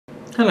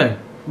Hello,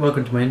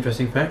 welcome to my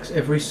interesting facts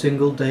every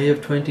single day of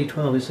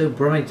 2012. It's so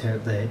bright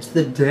out there, it's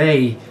the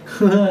day.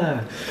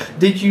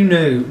 Did you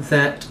know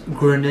that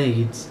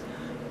grenades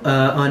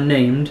are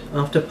named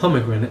after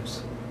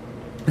pomegranates?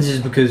 This is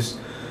because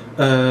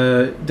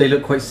they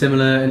look quite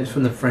similar, and it's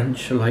from the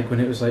French, like when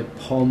it was like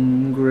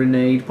pomme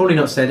grenade. Probably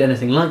not said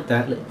anything like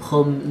that, like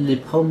le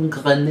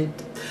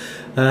pomegranate.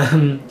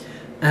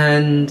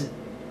 And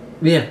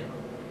yeah,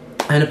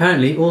 and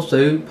apparently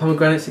also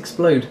pomegranates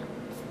explode.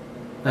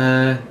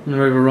 When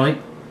they're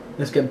overripe,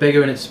 they get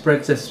bigger and it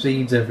spreads their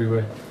seeds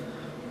everywhere.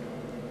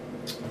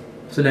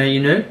 So now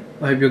you know.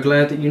 I hope you're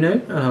glad that you know,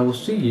 and I will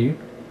see you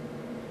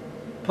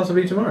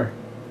possibly tomorrow.